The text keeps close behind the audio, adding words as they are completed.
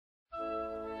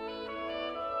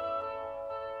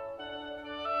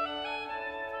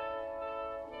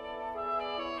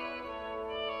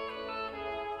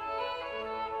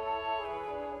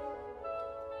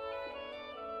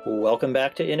Welcome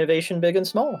back to Innovation Big and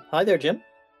Small. Hi there, Jim.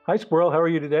 Hi, Squirrel. How are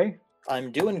you today?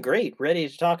 I'm doing great, ready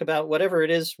to talk about whatever it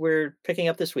is we're picking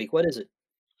up this week. What is it?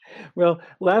 Well,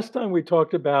 last time we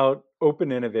talked about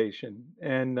open innovation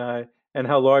and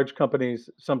how large companies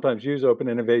sometimes use open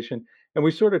innovation, and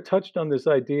we sort of touched on this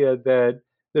idea that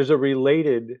there's a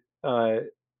related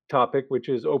topic, which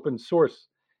is open source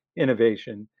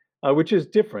innovation, which is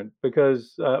different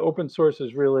because open source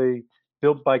is really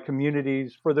built by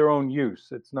communities for their own use.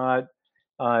 It's not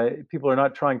People are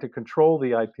not trying to control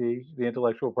the IP, the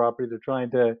intellectual property. They're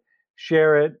trying to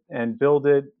share it and build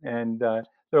it and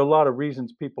there are a lot of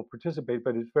reasons people participate,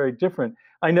 but it's very different.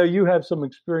 I know you have some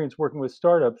experience working with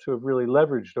startups who have really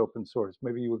leveraged open source.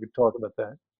 Maybe you could talk about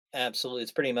that. Absolutely,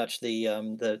 it's pretty much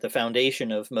the foundation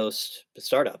of most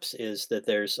startups is that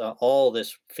there's all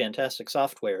this fantastic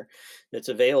software that's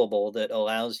available that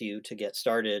allows you to get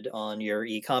started on your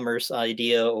e-commerce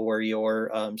idea or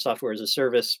your software as a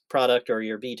service product or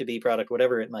your B2B product,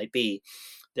 whatever it might be.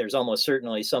 There's almost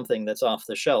certainly something that's off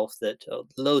the shelf that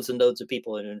loads and loads of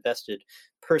people have invested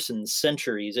persons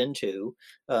centuries into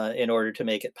in order to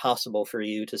make it possible for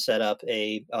you to set up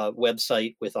a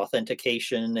website with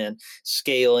authentication and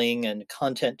scaling and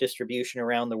content distribution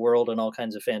around the world and all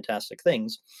kinds of fantastic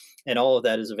things. And all of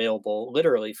that is available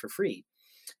literally for free.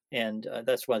 And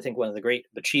that's why I think one of the great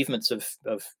achievements of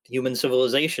human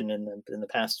civilization in the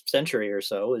past century or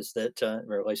so is that,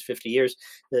 or at least 50 years,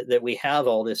 that we have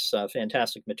all this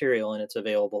fantastic material and it's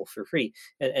available for free.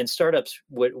 And startups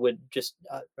would just,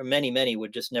 many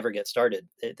would just never get started.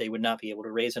 They would not be able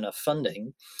to raise enough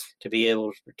funding to be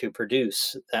able to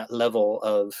produce that level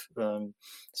of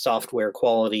software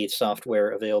quality, software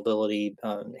availability,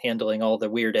 handling all the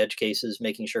weird edge cases,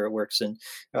 making sure it works in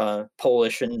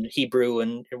Polish and Hebrew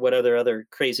and what other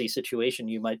crazy situation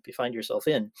you might find yourself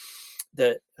in.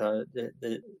 The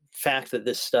fact that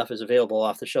this stuff is available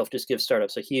off the shelf just gives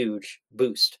startups a huge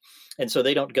boost, and so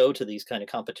they don't go to these kind of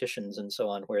competitions and so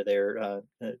on where they're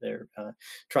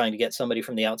trying to get somebody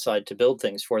from the outside to build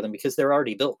things for them because they're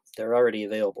already built, they're already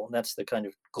available, and that's the kind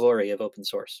of glory of open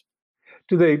source.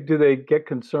 Do they get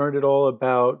concerned at all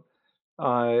about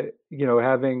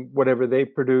having whatever they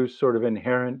produce sort of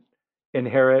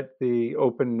inherit the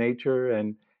open nature,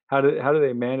 and how do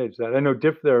they manage that? I know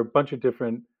there are a bunch of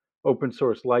different open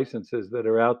source licenses that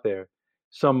are out there,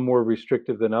 some more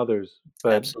restrictive than others,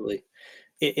 but Absolutely.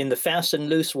 In the fast and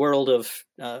loose world of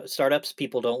startups,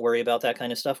 people don't worry about that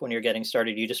kind of stuff when you're getting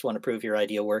started. You just want to prove your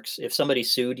idea works. If somebody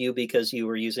sued you because you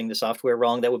were using the software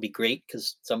wrong, that would be great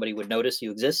because somebody would notice you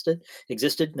existed, and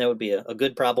that would be a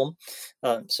good problem.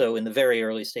 So in the very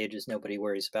early stages, nobody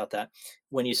worries about that.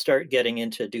 When you start getting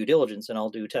into due diligence, and I'll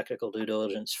do technical due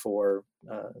diligence for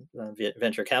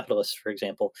venture capitalists, for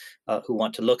example, who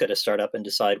want to look at a startup and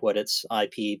decide what its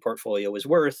IP portfolio is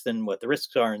worth and what the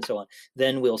risks are and so on,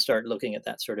 then we'll start looking at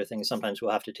that sort of thing. Sometimes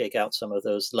we'll have to take out some of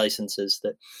those licenses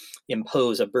that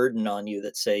impose a burden on you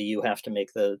that say you have to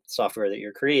make the software that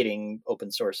you're creating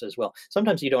open source as well.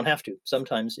 Sometimes you don't have to.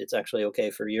 Sometimes it's actually okay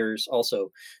for yours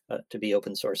also to be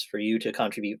open source, for you to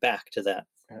contribute back to that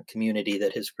community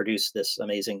that has produced this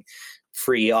amazing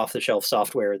free off the shelf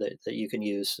software that you can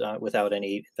use without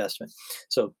any investment.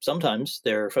 So sometimes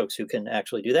there are folks who can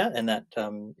actually do that, and that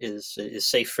is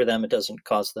safe for them. It doesn't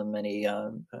cause them any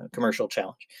commercial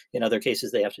challenge. In other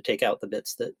cases, they have to take out the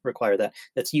bits that require that.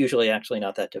 That's usually actually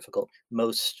not that difficult.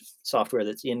 Most software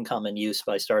that's in common use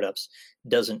by startups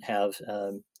doesn't have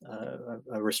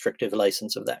a restrictive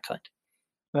license of that kind.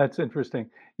 that's interesting.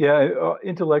 Yeah,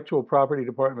 intellectual property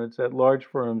departments at large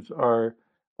firms are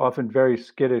often very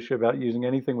skittish about using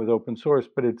anything with open source,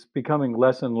 but it's becoming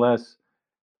less and less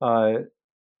uh,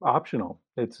 optional.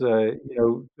 It's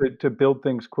to build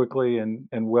things quickly and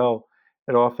well,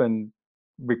 it often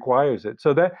requires it.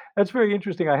 So that's very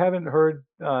interesting. I haven't heard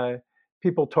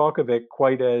people talk of it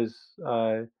quite as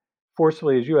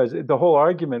forcefully as you. As the whole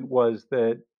argument was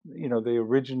that the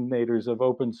originators of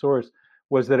open source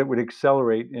was that it would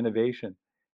accelerate innovation,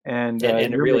 and And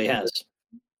it you're really making has,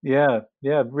 yeah,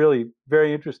 yeah, really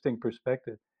very interesting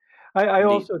perspective. I indeed.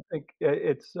 also think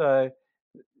it's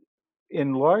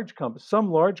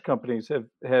some large companies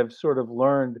have sort of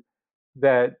learned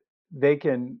that they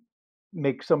can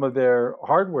make some of their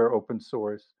hardware open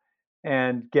source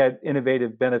and get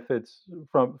innovative benefits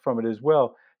from it as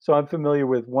well. So I'm familiar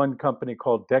with one company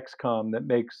called Dexcom that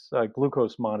makes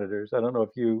glucose monitors. I don't know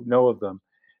if you know of them.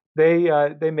 They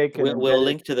make an We'll embedded.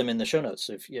 link to them in the show notes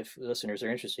if listeners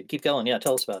are interested. Keep going. Yeah,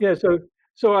 tell us about it. Yeah,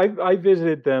 so I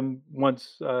visited them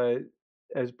once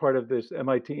as part of this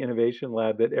MIT Innovation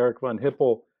Lab that Eric von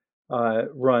Hippel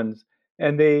runs,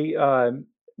 and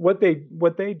what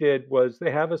they did was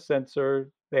they have a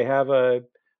sensor, they have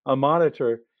a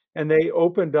monitor, and they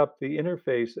opened up the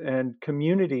interface and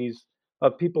communities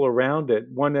of people around it.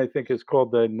 One I think is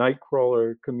called the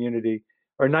Nightcrawler community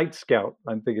or Night Scout,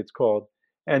 I think it's called,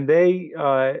 and they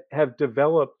have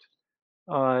developed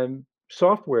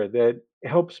software that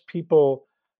helps people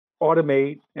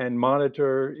automate and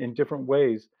monitor in different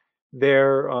ways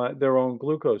their own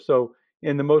glucose. So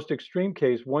in the most extreme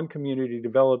case, one community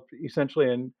developed essentially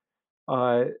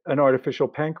an artificial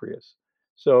pancreas.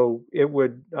 So it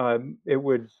would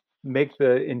make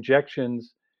the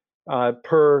injections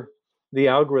per the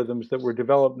algorithms that were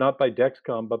developed not by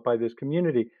Dexcom but by this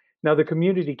community. Now the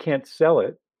community can't sell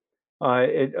it.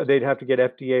 They'd have to get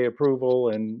FDA approval,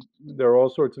 and there are all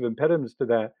sorts of impediments to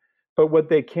that. But what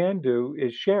they can do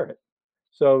is share it.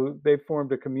 So they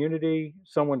formed a community.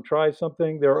 Someone tries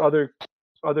something. There are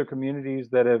other communities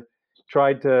that have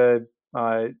tried to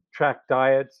track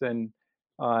diets and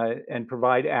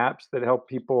provide apps that help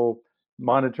people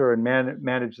monitor and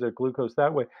manage their glucose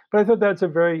that way. But I thought that's a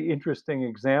very interesting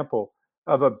example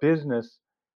of a business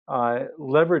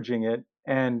leveraging it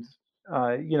and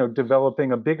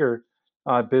developing a bigger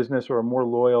business or a more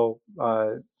loyal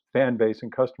fan base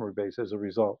and customer base as a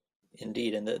result.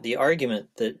 Indeed, and the argument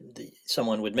that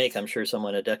someone would make, I'm sure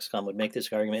someone at Dexcom would make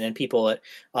this argument, and people at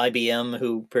IBM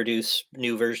who produce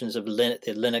new versions of the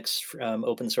Linux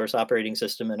open source operating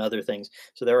system and other things.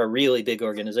 So there are really big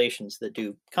organizations that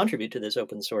do contribute to this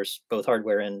open source, both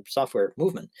hardware and software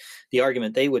movement. The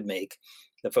argument they would make,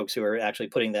 the folks who are actually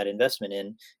putting that investment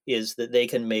in, is that they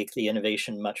can make the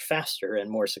innovation much faster and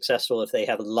more successful if they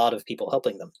have a lot of people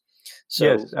helping them. So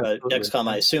Yes, absolutely. Dexcom,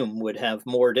 I Yeah. assume, would have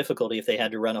more difficulty if they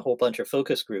had to run a whole bunch of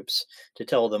focus groups to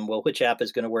tell them, well, which app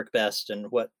is going to work best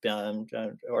and what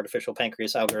artificial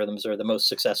pancreas algorithms are the most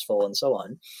successful and so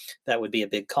on. That would be a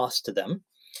big cost to them.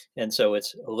 And so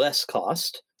it's less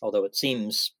cost, although it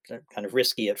seems kind of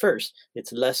risky at first,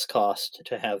 it's less cost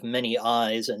to have many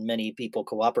eyes and many people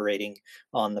cooperating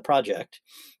on the project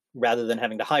rather than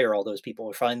having to hire all those people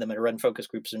or find them and run focus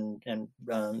groups and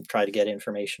try to get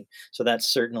information. So that's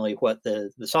certainly what the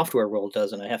software world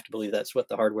does, and I have to believe that's what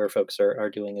the hardware folks are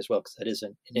doing as well, because that is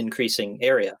an increasing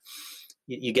area.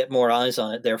 You get more eyes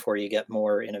on it, therefore you get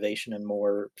more innovation and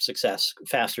more success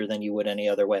faster than you would any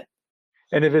other way.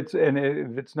 And if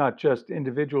it's not just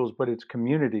individuals, but it's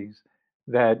communities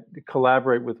that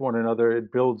collaborate with one another,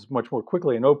 it builds much more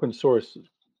quickly. And open source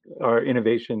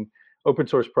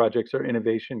projects are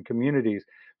innovation communities.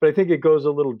 But I think it goes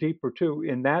a little deeper too.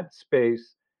 In that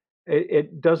space,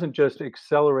 it doesn't just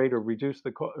accelerate or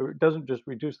or it doesn't just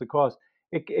reduce the cost.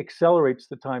 It accelerates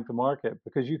the time to market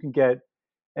because you can get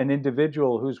an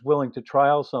individual who's willing to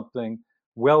trial something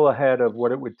well ahead of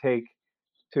what it would take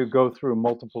to go through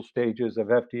multiple stages of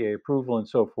FDA approval and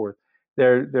so forth.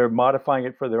 They're modifying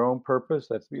it for their own purpose.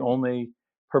 That's the only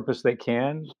purpose they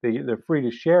can. They're free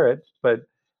to share it, but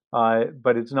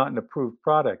it's not an approved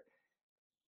product.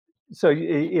 So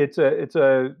it's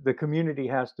a the community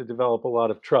has to develop a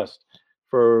lot of trust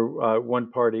for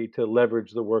one party to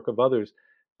leverage the work of others,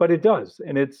 but it does,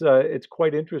 and it's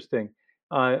quite interesting.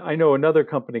 I know another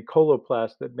company,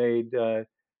 Coloplast, that made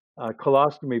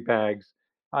colostomy bags.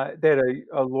 They had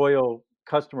a loyal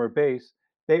customer base.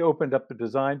 They opened up the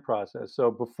design process.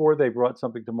 So before they brought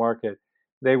something to market,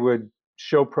 they would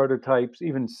show prototypes,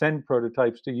 even send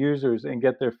prototypes to users and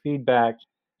get their feedback.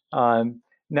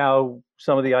 Now,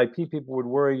 some of the IP people would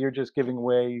worry you're just giving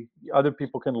away, other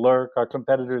people can lurk, our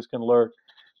competitors can lurk,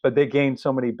 but they gain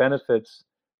so many benefits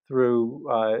through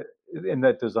in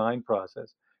that design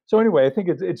process. So anyway, I think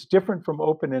it's different from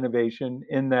open innovation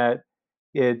in that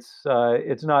it's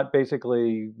not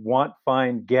basically want,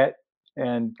 find, get,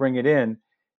 and bring it in.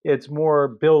 It's more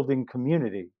building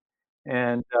community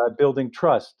and building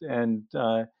trust, and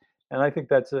I think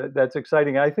that's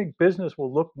exciting. I think business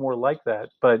will look more like that,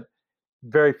 but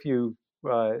very few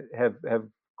have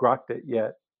grokked it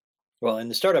yet. Well, in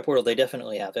the startup world, they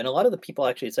definitely have, and a lot of the people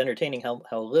actually, it's entertaining how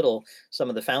little some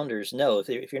of the founders know.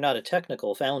 If you're not a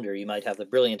technical founder, you might have the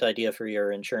brilliant idea for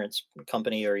your insurance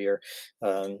company or your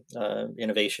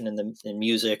innovation in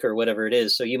music or whatever it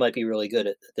is. So you might be really good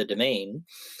at the domain,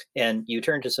 and you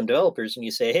turn to some developers and you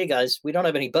say, "Hey guys, we don't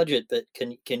have any budget, but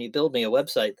can you build me a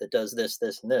website that does this,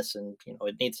 this, and this? And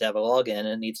it needs to have a login and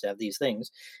it needs to have these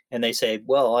things." And they say,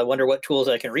 "Well, I wonder what tools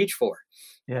I can reach for."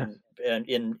 Yeah. And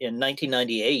in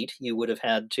 1998, you would have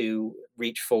had to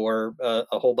reach for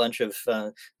a whole bunch of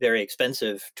very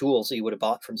expensive tools that you would have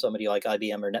bought from somebody like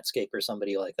IBM or Netscape or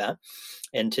somebody like that.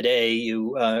 And today,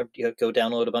 you go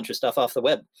download a bunch of stuff off the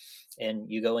web, and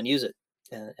you go and use it.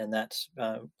 And that's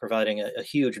providing a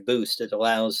huge boost. It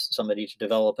allows somebody to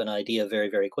develop an idea very,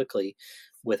 very quickly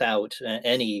without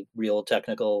any real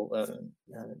technical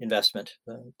investment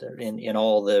in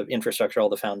all the infrastructure, all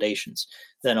the foundations.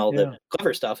 Then all the Yeah.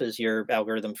 clever stuff is your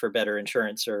algorithm for better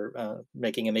insurance or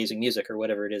making amazing music or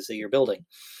whatever it is that you're building.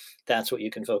 That's what you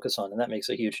can focus on, and that makes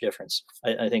a huge difference.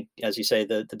 I think, as you say,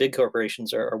 the big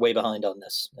corporations are way behind on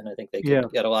this, and I think they could Yeah.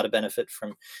 get a lot of benefit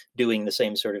from doing the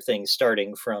same sort of thing,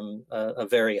 starting from a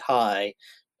very high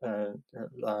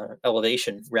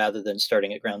elevation rather than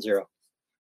starting at ground zero.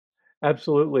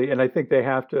 Absolutely, and I think they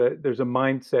have to there's a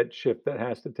mindset shift that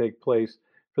has to take place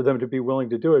for them to be willing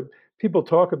to do it. People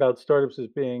talk about startups as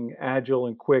being agile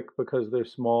and quick because they're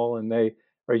small and they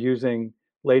are using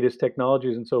latest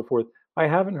technologies and so forth. I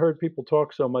haven't heard people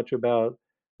talk so much about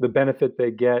the benefit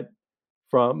they get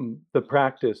from the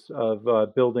practice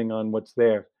of building on what's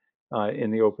there in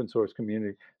the open source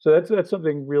community. So that's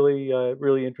something really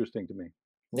really interesting to me.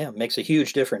 Yeah, makes a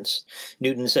huge difference.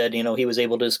 Newton said, he was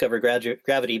able to discover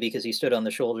gravity because he stood on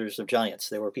the shoulders of giants.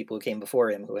 There were people who came before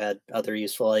him who had other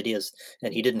useful ideas,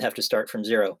 and he didn't have to start from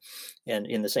zero. And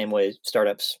in the same way,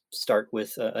 startups start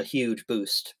with a huge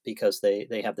boost because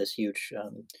they have this huge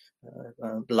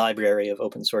library of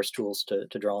open source tools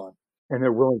to draw on. And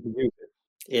they're willing to use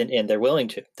it. And they're willing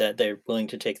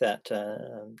to take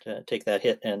that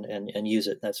hit and use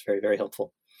it. That's very, very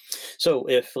helpful. So,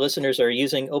 if listeners are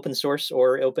using open source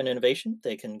or open innovation,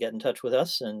 they can get in touch with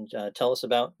us and tell us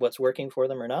about what's working for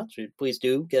them or not. So please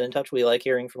do get in touch. We like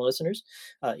hearing from listeners.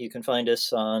 You can find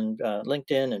us on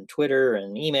LinkedIn and Twitter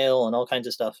and email and all kinds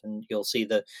of stuff. And you'll see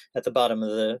at the bottom of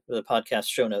the podcast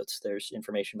show notes, there's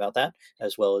information about that,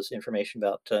 as well as information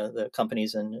about the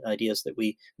companies and ideas that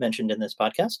we mentioned in this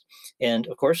podcast. And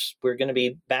of course, we're going to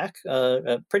be back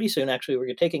pretty soon. Actually,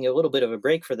 we're taking a little bit of a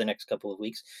break for the next couple of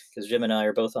weeks because Jim and I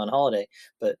are both on holiday,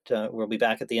 but we'll be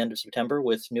back at the end of September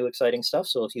with new exciting stuff.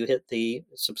 So if you hit the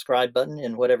subscribe button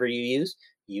in whatever you use,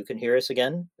 you can hear us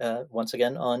again, once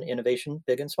again on Innovation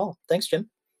Big and Small. Thanks, Jim.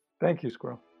 Thank you,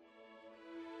 Squirrel.